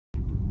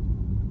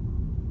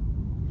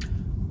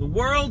the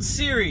World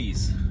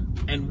Series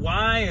and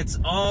why it's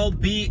all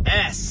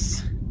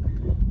BS,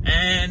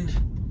 and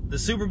the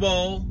Super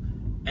Bowl,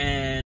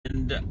 and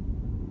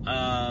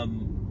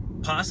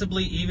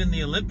possibly even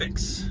the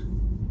Olympics.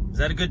 Is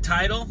that a good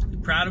title? You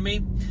proud of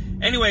me?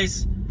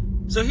 Anyways,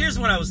 so here's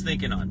what I was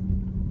thinking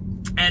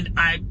on. And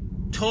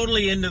I'm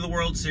totally into the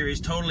World Series,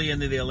 totally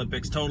into the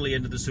Olympics, totally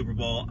into the Super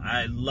Bowl.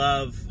 I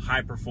love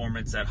high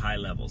performance at high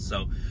levels,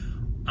 so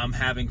I'm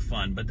having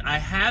fun. But I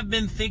have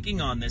been thinking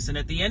on this, and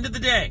at the end of the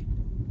day,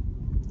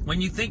 when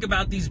you think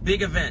about these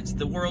big events,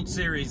 the World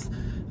Series,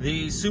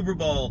 the Super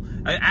Bowl,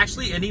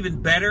 actually an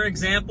even better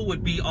example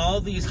would be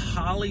all these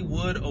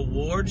Hollywood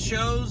award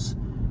shows,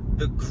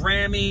 the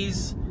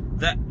Grammys,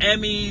 the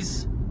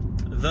Emmys,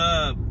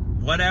 the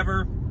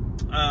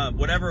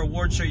whatever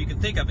award show you can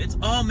think of. It's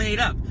all made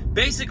up.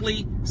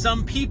 Basically,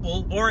 some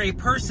people or a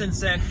person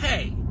said,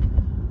 hey,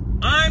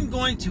 I'm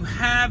going to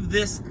have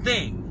this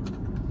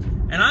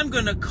thing, and I'm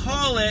going to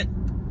call it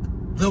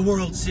the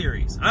World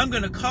Series. I'm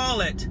going to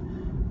call it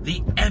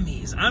the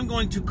Emmys. I'm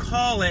going to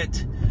call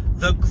it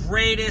the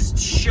greatest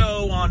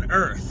show on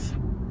earth.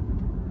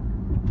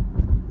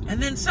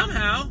 And then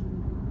somehow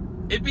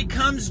it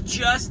becomes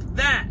just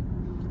that.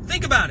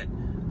 Think about it.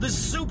 The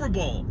Super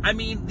Bowl. I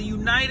mean, the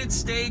United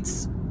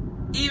States,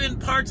 even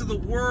parts of the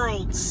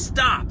world,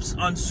 stops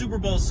on Super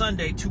Bowl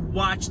Sunday to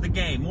watch the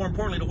game. More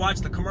importantly, to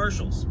watch the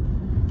commercials.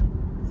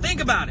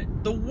 Think about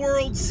it. The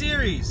World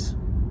Series.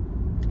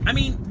 I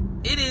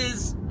mean, it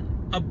is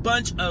a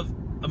bunch of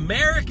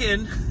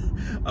American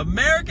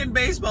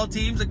baseball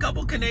teams, a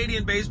couple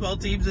Canadian baseball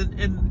teams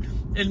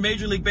in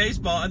Major League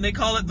Baseball, and they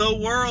call it the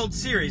World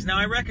Series. Now,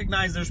 I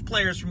recognize there's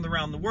players from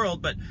around the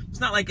world, but it's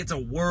not like it's a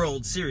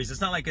World Series.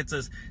 It's not like it's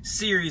a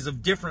series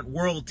of different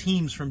world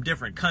teams from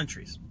different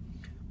countries.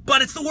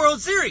 But it's the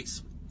World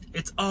Series.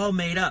 It's all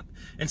made up.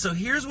 And so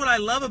here's what I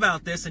love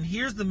about this, and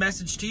here's the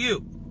message to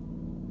you.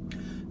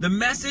 The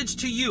message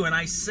to you, and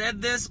I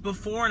said this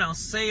before and I'll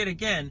say it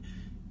again,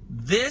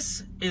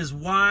 this is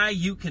why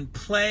you can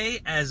play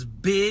as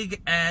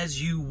big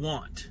as you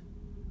want.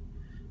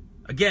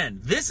 Again,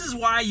 this is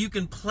why you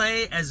can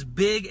play as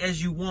big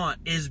as you want,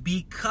 is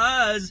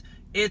because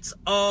it's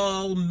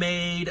all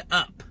made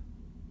up.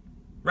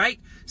 Right?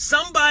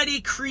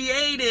 Somebody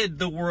created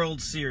the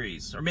World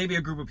Series, or maybe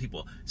a group of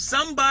people.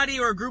 Somebody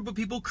or a group of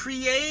people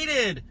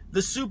created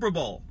the Super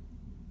Bowl.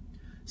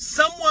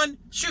 Someone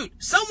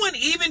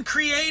even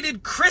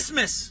created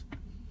Christmas.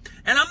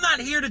 And I'm not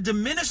here to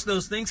diminish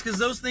those things, because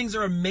those things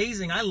are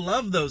amazing. I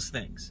love those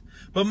things.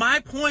 But my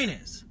point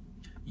is,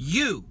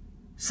 you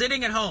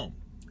sitting at home,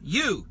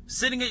 you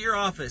sitting at your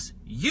office,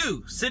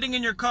 you sitting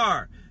in your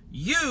car,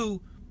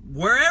 you,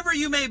 wherever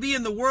you may be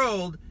in the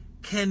world,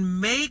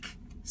 can make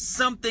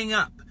something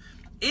up.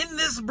 In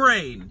this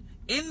brain,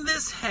 in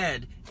this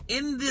head,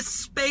 in this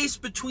space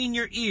between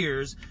your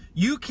ears,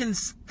 you can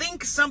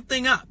think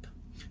something up.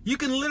 You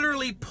can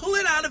literally pull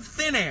it out of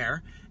thin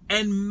air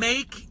and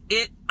make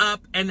it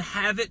up and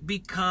have it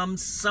become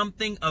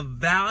something of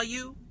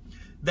value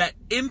that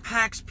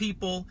impacts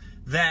people,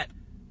 that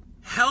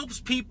helps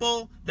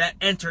people, that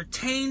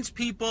entertains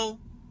people.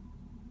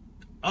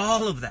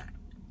 All of that.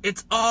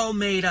 It's all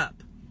made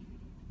up.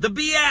 The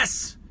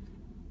BS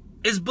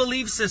is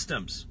belief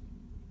systems.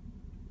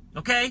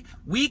 Okay?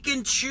 We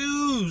can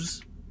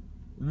choose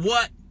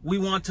what we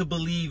want to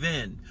believe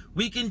in.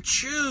 We can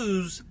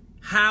choose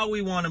how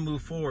we want to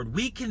move forward.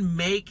 We can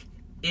make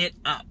it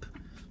up.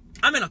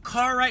 I'm in a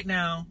car right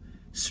now,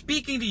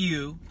 speaking to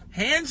you,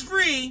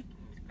 hands-free,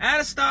 at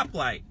a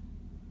stoplight.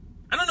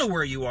 I don't know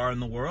where you are in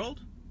the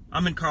world.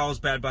 I'm in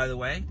Carlsbad, by the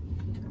way.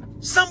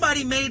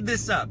 Somebody made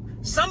this up.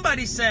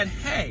 Somebody said,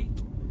 hey,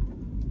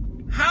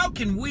 how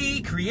can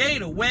we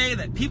create a way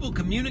that people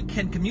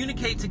can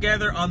communicate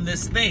together on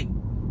this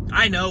thing?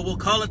 I know, we'll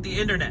call it the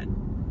internet.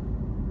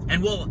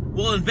 And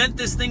we'll invent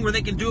this thing where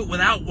they can do it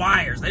without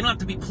wires. They don't have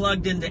to be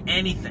plugged into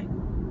anything.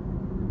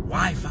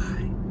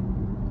 Wi-Fi.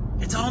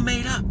 It's all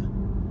made up.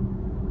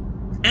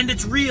 And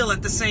it's real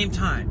at the same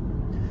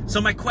time.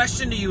 So my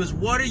question to you is,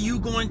 what are you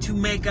going to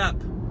make up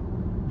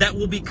that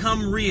will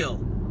become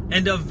real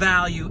and of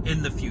value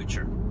in the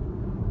future?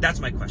 That's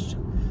my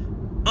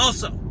question.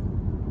 Also,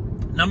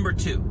 number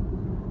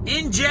 2,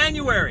 in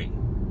January,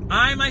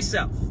 I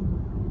myself,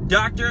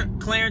 Dr.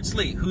 Clarence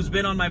Lee, who's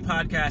been on my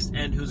podcast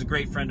and who's a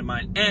great friend of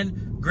mine,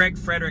 and Greg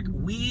Frederick,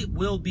 we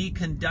will be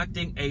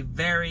conducting a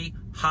very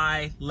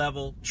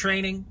high-level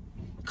training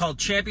called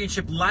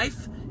Championship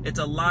Life. It's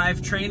a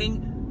live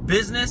training,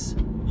 business,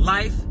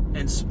 life,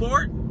 and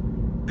sport.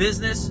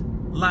 Business,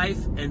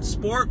 life, and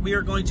sport. We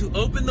are going to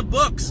open the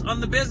books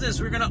on the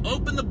business. We're going to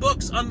open the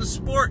books on the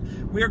sport.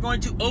 We are going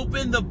to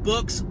open the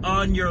books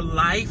on your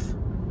life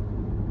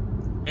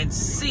and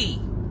see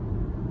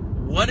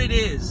what it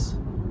is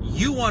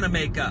you want to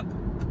make up.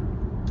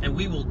 And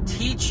we will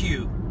teach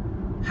you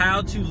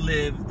how to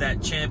live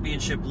that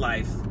championship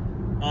life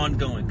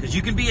ongoing. Because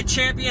you can be a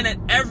champion at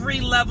every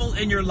level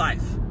in your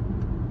life.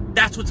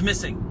 That's what's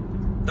missing.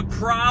 The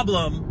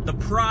problem, the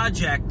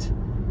project,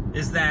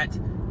 is that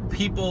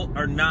people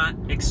are not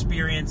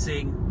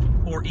experiencing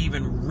or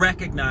even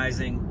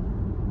recognizing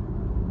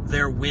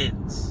their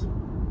wins.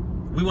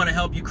 We want to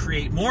help you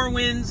create more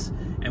wins,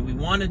 and we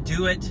want to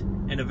do it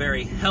in a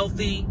very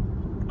healthy,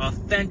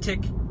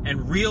 authentic,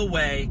 and real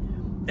way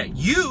that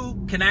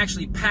you can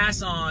actually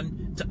pass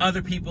on to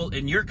other people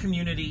in your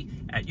community,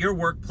 at your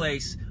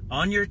workplace,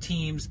 on your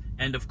teams,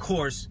 and of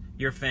course,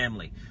 your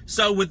family.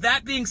 So with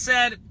that being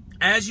said,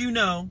 as you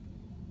know,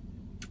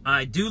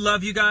 I do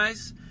love you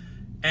guys,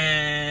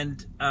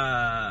 and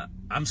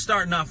I'm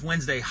starting off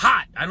Wednesday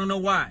hot. I don't know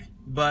why,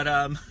 but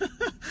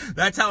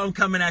that's how I'm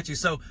coming at you.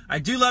 So I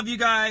do love you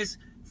guys.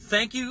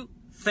 Thank you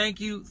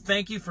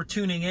for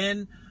tuning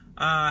in.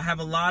 I have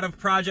a lot of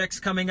projects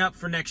coming up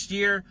for next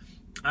year.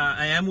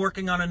 I am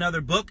working on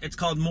another book. It's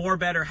called More,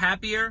 Better,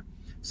 Happier.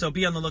 So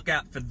be on the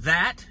lookout for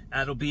that.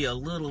 That'll be a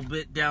little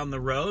bit down the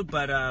road,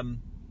 but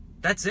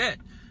that's it.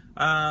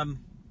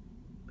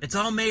 It's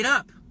all made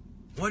up.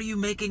 What are you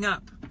making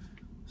up?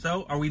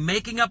 So are we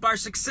making up our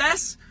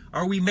success?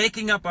 Are we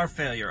making up our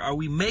failure? Are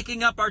we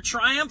making up our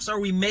triumphs? Are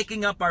we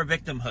making up our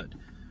victimhood?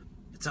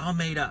 It's all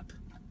made up.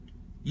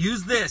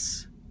 Use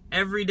this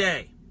every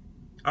day.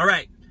 All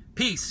right.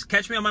 Peace.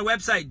 Catch me on my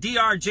website,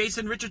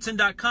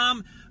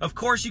 DRjRICH.com. Of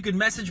course, you can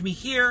message me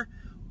here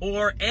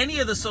or any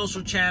of the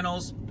social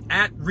channels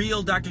at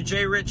Real Dr.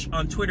 J Rich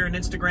on Twitter and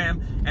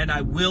Instagram, and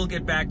I will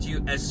get back to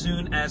you as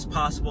soon as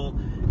possible.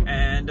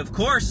 And of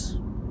course,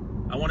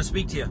 I want to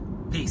speak to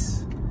you.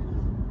 Peace.